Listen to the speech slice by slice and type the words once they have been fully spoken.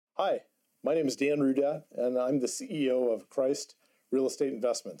Hi, my name is Dan Rudat, and I'm the CEO of Christ Real Estate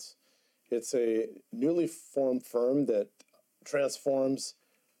Investments. It's a newly formed firm that transforms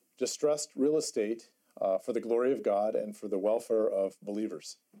distressed real estate for the glory of God and for the welfare of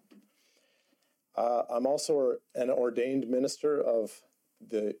believers. I'm also an ordained minister of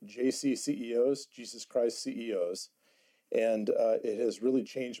the JC CEOs, Jesus Christ CEOs, and it has really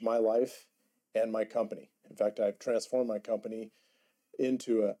changed my life and my company. In fact, I've transformed my company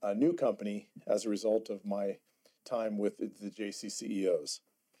into a new company as a result of my time with the JC CEOs.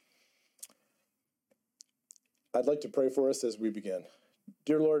 I'd like to pray for us as we begin.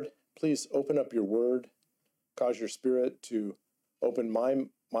 Dear Lord, please open up your word, cause your spirit to open my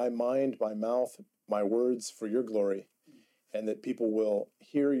mind, my mouth, my words for your glory, and that people will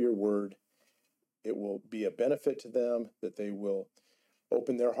hear your word. It will be a benefit to them, that they will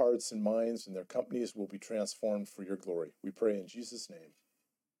open their hearts and minds, and their companies will be transformed for your glory. We pray in Jesus' name.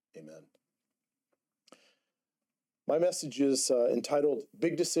 Amen. My message is entitled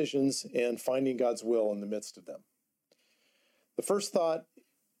Big Decisions and Finding God's Will in the Midst of Them. The first thought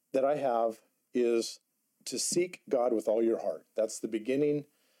that I have is to seek God with all your heart. That's the beginning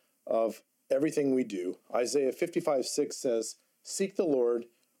of everything we do. Isaiah 55:6 says, "Seek the Lord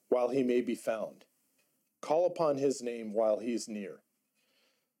while he may be found. Call upon his name while he's near."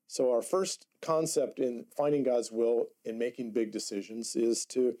 So our first concept in finding God's will in making big decisions is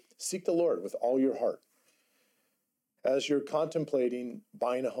to seek the Lord with all your heart. As you're contemplating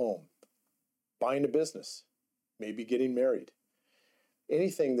buying a home, buying a business, maybe getting married,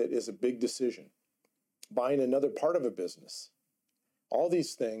 anything that is a big decision, buying another part of a business, all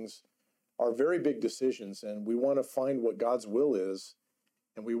these things are very big decisions, and we want to find what God's will is,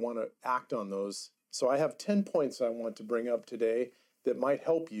 and we want to act on those. So I have 10 points I want to bring up today that might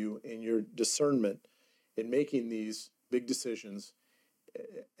help you in your discernment in making these big decisions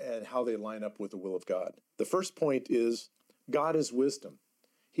and how they line up with the will of God. The first point is God is wisdom.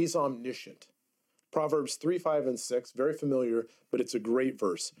 He's omniscient. Proverbs 3, 5, and 6, very familiar, but it's a great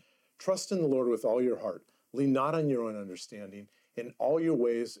verse. Trust in the Lord with all your heart. Lean not on your own understanding. In all your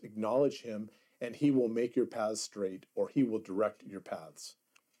ways acknowledge him, and he will make your paths straight, or he will direct your paths.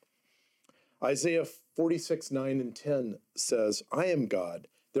 Isaiah 46, 9 and 10 says, I am God,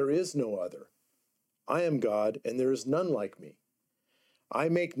 there is no other. I am God, and there is none like me. I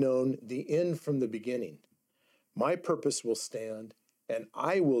make known the end from the beginning. My purpose will stand, and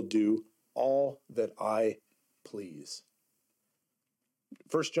I will do all that I please.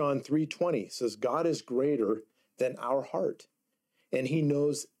 1 John 3:20 says, God is greater than our heart, and he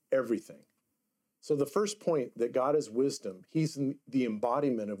knows everything. So the first point, that God is wisdom, he's the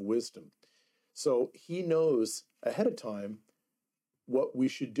embodiment of wisdom. So he knows ahead of time what we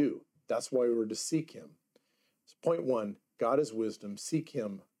should do. That's why we're to seek him. So point one, God is wisdom. Seek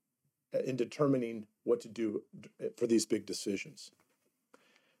him in determining what to do for these big decisions.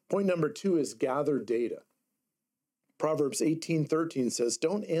 Point number two is gather data. Proverbs 18:13 says,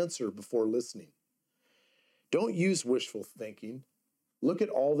 don't answer before listening. Don't use wishful thinking. Look at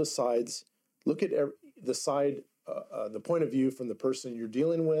all the sides. Look at the point of view from the person you're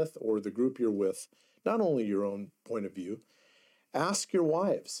dealing with or the group you're with, not only your own point of view. Ask your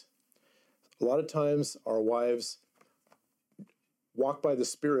wives. A lot of times our wives walk by the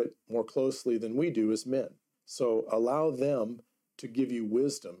Spirit more closely than we do as men. So allow them to give you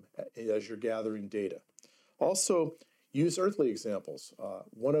wisdom as you're gathering data. Also, use earthly examples.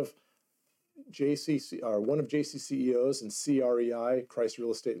 One of JC CEOs and CREI, Christ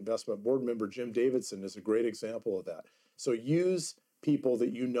Real Estate Investment Board member Jim Davidson, is a great example of that. So use people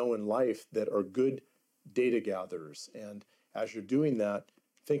that you know in life that are good data gatherers. And as you're doing that,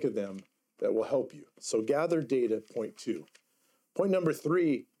 think of them that will help you. So gather data, point two. Point number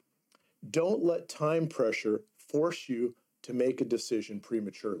three, don't let time pressure force you to make a decision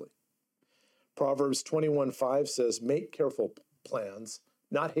prematurely. Proverbs 21:5 says, make careful plans,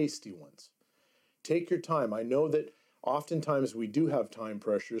 not hasty ones. Take your time. I know that oftentimes we do have time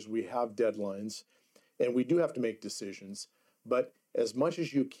pressures, we have deadlines, and we do have to make decisions, but as much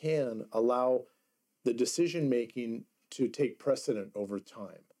as you can, allow the decision-making to take precedent over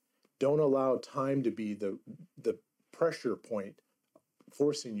time. Don't allow time to be the pressure point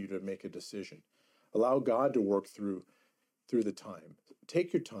forcing you to make a decision. Allow God to work through the time.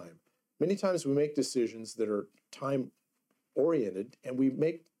 Take your time. Many times we make decisions that are time-oriented, and we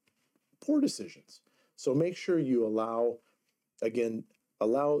make poor decisions. So make sure you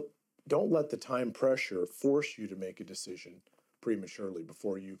don't let the time pressure force you to make a decision prematurely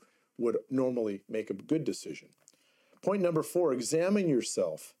before you would normally make a good decision. Point number 4, examine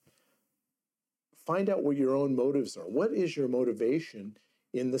yourself. Find out what your own motives are. What is your motivation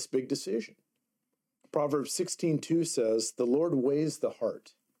in this big decision. Proverbs 16:2 says, "The Lord weighs the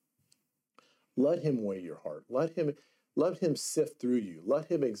heart. Let him weigh your heart. Let him sift through you. Let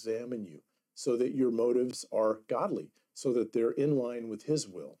him examine you so that your motives are godly, so that they're in line with his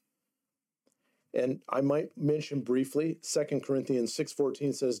will." And I might mention briefly, 2 Corinthians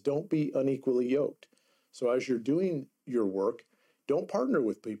 6:14 says, "Don't be unequally yoked." So as you're doing your work, don't partner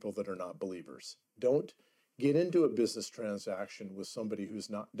with people that are not believers. Don't get into a business transaction with somebody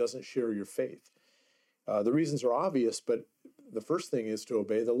doesn't share your faith. The reasons are obvious, but the first thing is to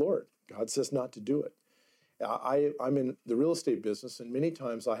obey the Lord. God says not to do it. I'm in the real estate business, and many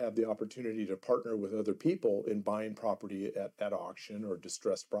times I have the opportunity to partner with other people in buying property at auction or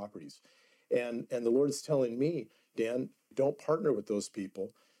distressed properties. And the Lord's telling me, Dan, don't partner with those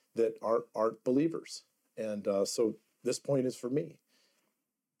people that aren't believers. And so this point is for me.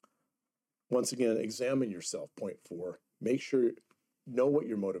 Once again, examine yourself. Point 4. Make sure know what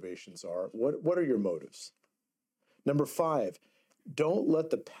your motivations are. What are your motives? Number 5, don't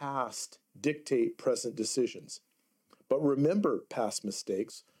let the past dictate present decisions, but remember past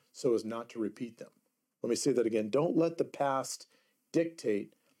mistakes so as not to repeat them. Let me say that again. Don't let the past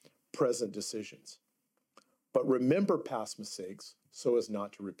dictate present decisions, but remember past mistakes so as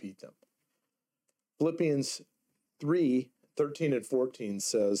not to repeat them. Philippians 3:13 and 14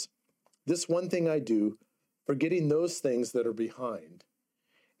 says, "This one thing I do, forgetting those things that are behind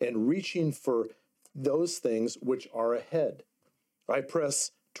and reaching for those things which are ahead. I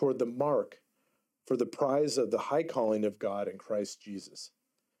press toward the mark for the prize of the high calling of God in Christ Jesus."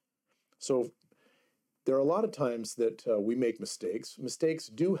 So there are a lot of times that we make mistakes. Mistakes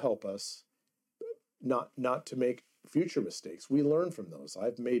do help us not to make future mistakes. We learn from those.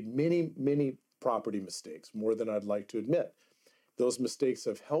 I've made many, many property mistakes, more than I'd like to admit. Those mistakes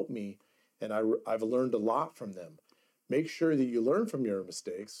have helped me, and I've learned a lot from them. Make sure that you learn from your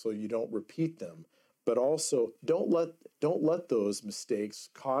mistakes so you don't repeat them, but also don't let those mistakes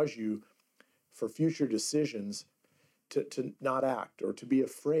cause you for future decisions to not act or to be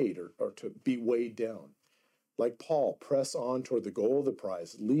afraid or to be weighed down. Like Paul, press on toward the goal of the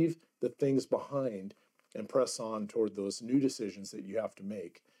prize. Leave the things behind and press on toward those new decisions that you have to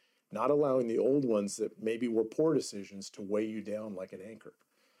make, not allowing the old ones that maybe were poor decisions to weigh you down like an anchor.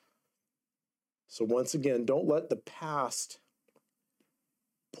 So once again, don't let the past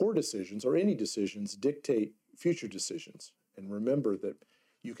poor decisions or any decisions dictate future decisions. And remember that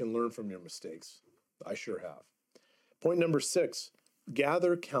you can learn from your mistakes. I sure have. Point number 6,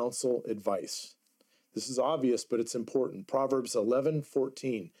 gather counsel advice. This is obvious, but it's important. Proverbs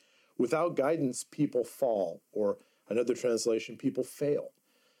 11:14. Without guidance, people fall, or another translation, people fail.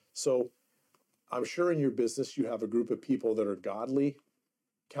 So I'm sure in your business you have a group of people that are godly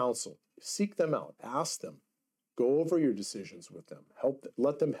counsel. Seek them out. Ask them. Go over your decisions with them.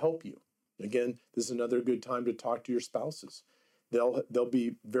 Let them help you. Again, this is another good time to talk to your spouses. They'll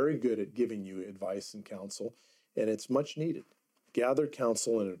be very good at giving you advice and counsel, and it's much needed. Gather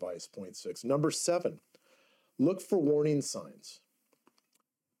counsel and advice, point 6. Number 7, look for warning signs.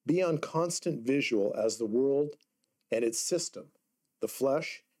 Be on constant visual as the world and its system, the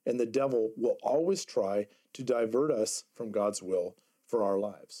flesh and the devil, will always try to divert us from God's will for our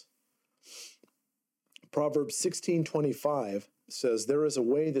lives. Proverbs 16:25 says, "There is a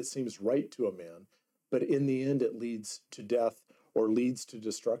way that seems right to a man, but in the end it leads to death or leads to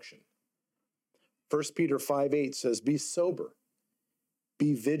destruction." 1 Peter 5:8 says, "Be sober,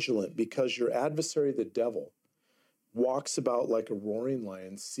 be vigilant, because your adversary, the devil, walks about like a roaring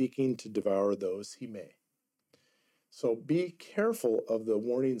lion, seeking to devour those he may." So be careful of the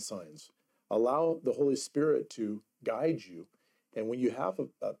warning signs. Allow the Holy Spirit to guide you. And when you have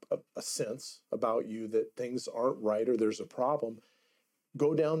a sense about you that things aren't right or there's a problem,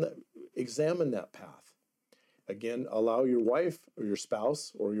 go down that, examine that path. Again, allow your wife or your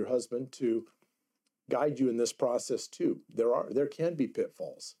spouse or your husband to guide you in this process too. There can be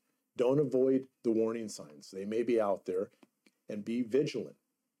pitfalls. Don't avoid the warning signs. They may be out there, and be vigilant.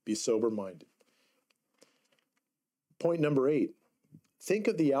 Be sober-minded. Point number 8, think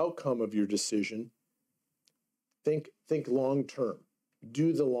of the outcome of your decision. Think long term.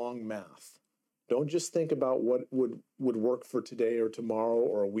 Do the long math. Don't just think about what would work for today or tomorrow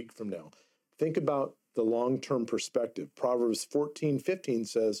or a week from now. Think about the long-term perspective. Proverbs 14:15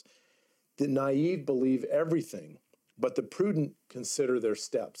 says, "The naive believe everything, but the prudent consider their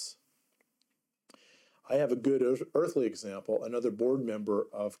steps." I have a good earthly example. Another board member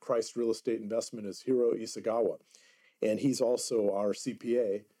of Christ Real Estate Investment is Hiro Isagawa, and he's also our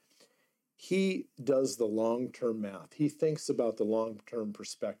CPA. He does the long-term math. He thinks about the long-term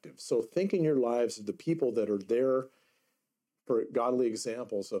perspective. So think in your lives of the people that are there for godly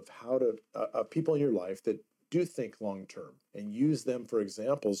examples of how to people in your life that do think long term, and use them for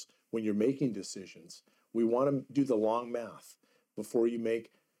examples when you're making decisions. We want to do the long math before you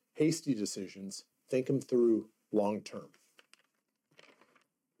make hasty decisions. Think them through long term.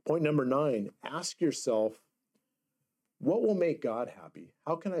 Point number 9, ask yourself, what will make God happy?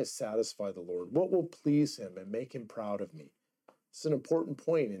 How can I satisfy the Lord? What will please him and make him proud of me? It's an important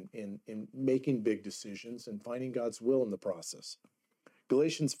point in making big decisions and finding God's will in the process.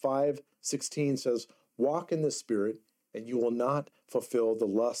 Galatians 5:16 says, walk in the Spirit, and you will not fulfill the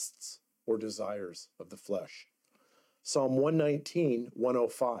lusts or desires of the flesh. Psalm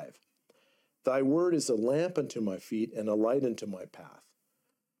 119:105. Thy word is a lamp unto my feet and a light unto my path.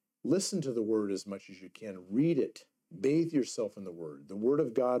 Listen to the word as much as you can. Read it. Bathe yourself in the word. The word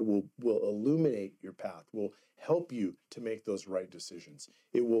of God will illuminate your path, will help you to make those right decisions.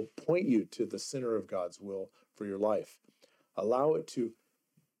 It will point you to the center of God's will for your life. Allow it to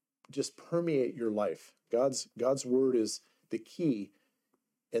just permeate your life. God's word is the key,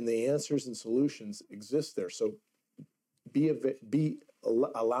 and the answers and solutions exist there. So be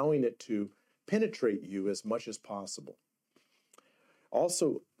allowing it to penetrate you as much as possible.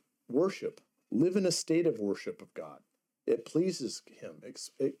 Also, worship. Live in a state of worship of God. It pleases him.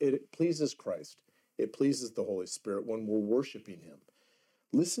 It pleases Christ. It pleases the Holy Spirit when we're worshiping him.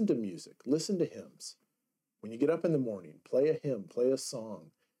 Listen to music. Listen to hymns. When you get up in the morning, play a hymn, play a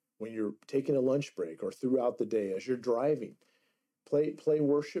song. When you're taking a lunch break or throughout the day, as you're driving, play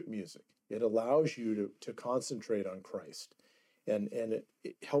worship music. It allows you to concentrate on Christ. And it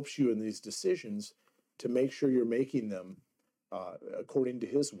helps you in these decisions to make sure you're making them according to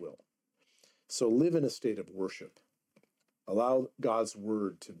his will. So live in a state of worship. Allow God's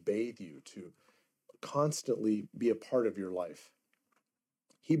word to bathe you, to constantly be a part of your life.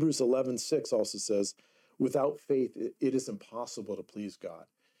 Hebrews 11:6 also says, without faith, it is impossible to please God.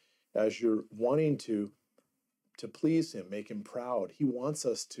 As you're wanting to please him, make him proud, he wants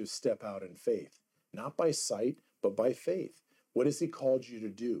us to step out in faith, not by sight, but by faith. What has he called you to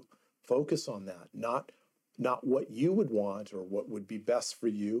do? Focus on that, not what you would want or what would be best for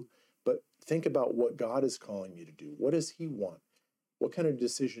you, but think about what God is calling you to do. What does he want? What kind of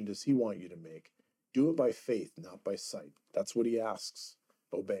decision does he want you to make? Do it by faith, not by sight. That's what he asks.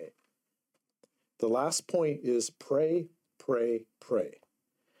 Obey. The last point is pray, pray, pray.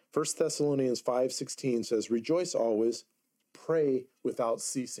 1 Thessalonians 5:16 says, rejoice always, pray without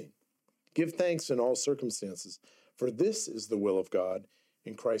ceasing. Give thanks in all circumstances, for this is the will of God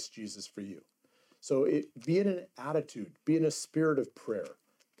in Christ Jesus for you. So be in an attitude, be in a spirit of prayer.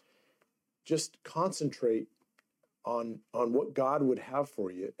 Just concentrate on what God would have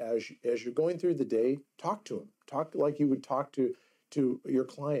for you as you're going through the day. Talk to him. Talk like you would talk to your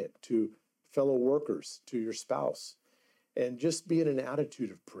client, to fellow workers, to your spouse, and just be in an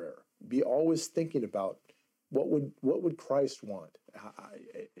attitude of prayer. Be always thinking about what would Christ want,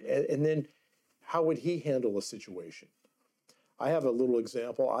 and then how would he handle a situation. I have a little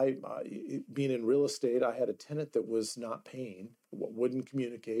example. Being in real estate, I had a tenant that was not paying, wouldn't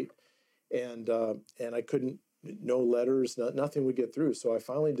communicate, and I couldn't. No letters, nothing would get through. So I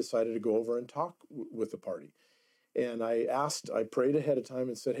finally decided to go over and talk with the party. And I prayed ahead of time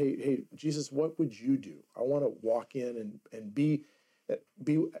and said, hey, Jesus, what would you do? I want to walk in and be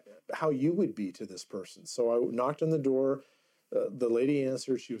how you would be to this person. So I knocked on the door. The lady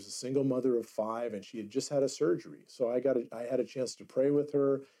answered. She was a single mother of 5, and she had just had a surgery. So I had a chance to pray with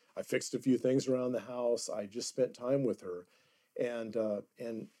her. I fixed a few things around the house. I just spent time with her, and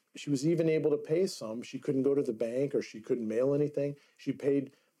she was even able to pay some. She couldn't go to the bank or she couldn't mail anything. She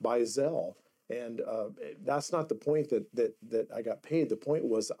paid by Zelle. And that's not the point that I got paid. The point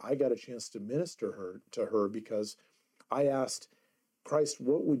was I got a chance to minister to her because I asked Christ,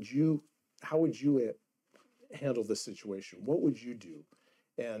 how would you handle this situation? What would you do?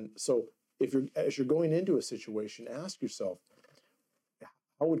 And so as you're going into a situation, ask yourself,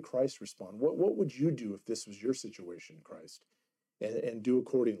 how would Christ respond? What would you do if this was your situation, Christ? And do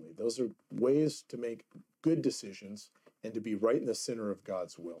accordingly. Those are ways to make good decisions and to be right in the center of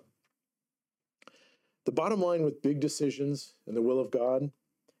God's will. The bottom line with big decisions and the will of God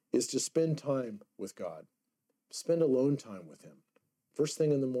is to spend time with God. Spend alone time with him. First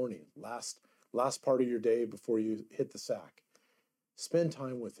thing in the morning, last part of your day before you hit the sack. Spend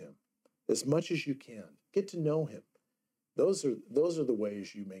time with him as much as you can. Get to know him. Those are the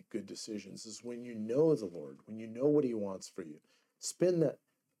ways you make good decisions, is when you know the Lord, when you know what he wants for you. Spend that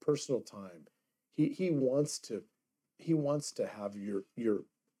personal time. He wants to have your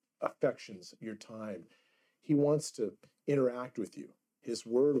affections, your time. He wants to interact with you. His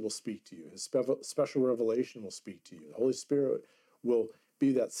word will speak to you. His special revelation will speak to you. The Holy Spirit will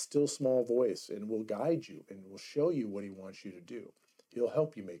be that still small voice and will guide you and will show you what he wants you to do. He'll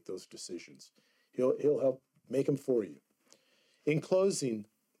help you make those decisions. He'll help make them for you. In closing,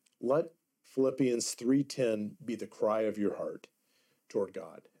 let Philippians 3:10 be the cry of your heart toward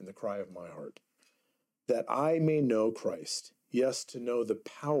God and the cry of my heart, that I may know Christ, yes, to know the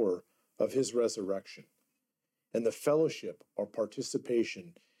power of his resurrection and the fellowship or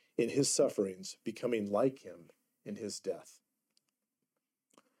participation in his sufferings, becoming like him in his death.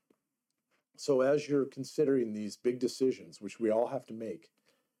 So as you're considering these big decisions, which we all have to make,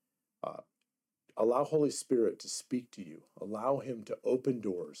 allow Holy Spirit to speak to you. Allow him to open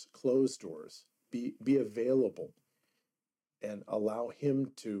doors, close doors, be available, and allow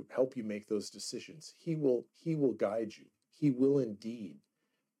him to help you make those decisions. He will guide you. He will indeed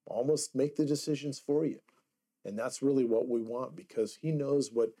almost make the decisions for you. And that's really what we want, because he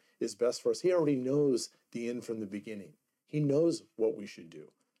knows what is best for us. He already knows the end from the beginning. He knows what we should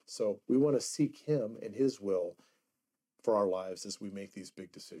do. So we want to seek him and his will for our lives as we make these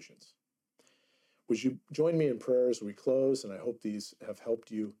big decisions. Would you join me in prayer as we close? And I hope these have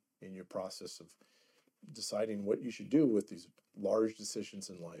helped you in your process of deciding what you should do with these large decisions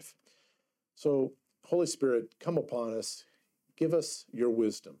in life. So, Holy Spirit, come upon us. Give us your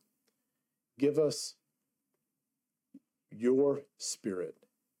wisdom. Give us your Spirit.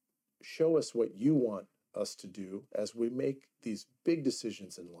 Show us what you want us to do as we make these big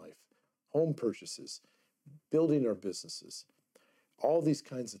decisions in life. Home purchases, building our businesses, all these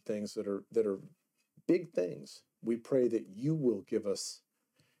kinds of things that are big things. We pray that you will give us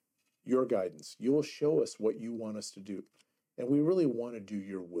your guidance. You will show us what you want us to do. And we really want to do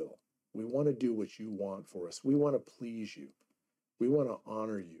your will. We want to do what you want for us. We want to please you. We want to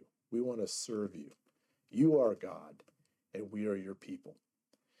honor you. We want to serve you. You are God, and we are your people.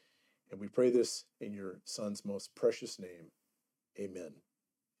 And we pray this in your Son's most precious name. Amen.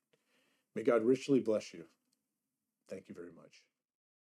 May God richly bless you. Thank you very much.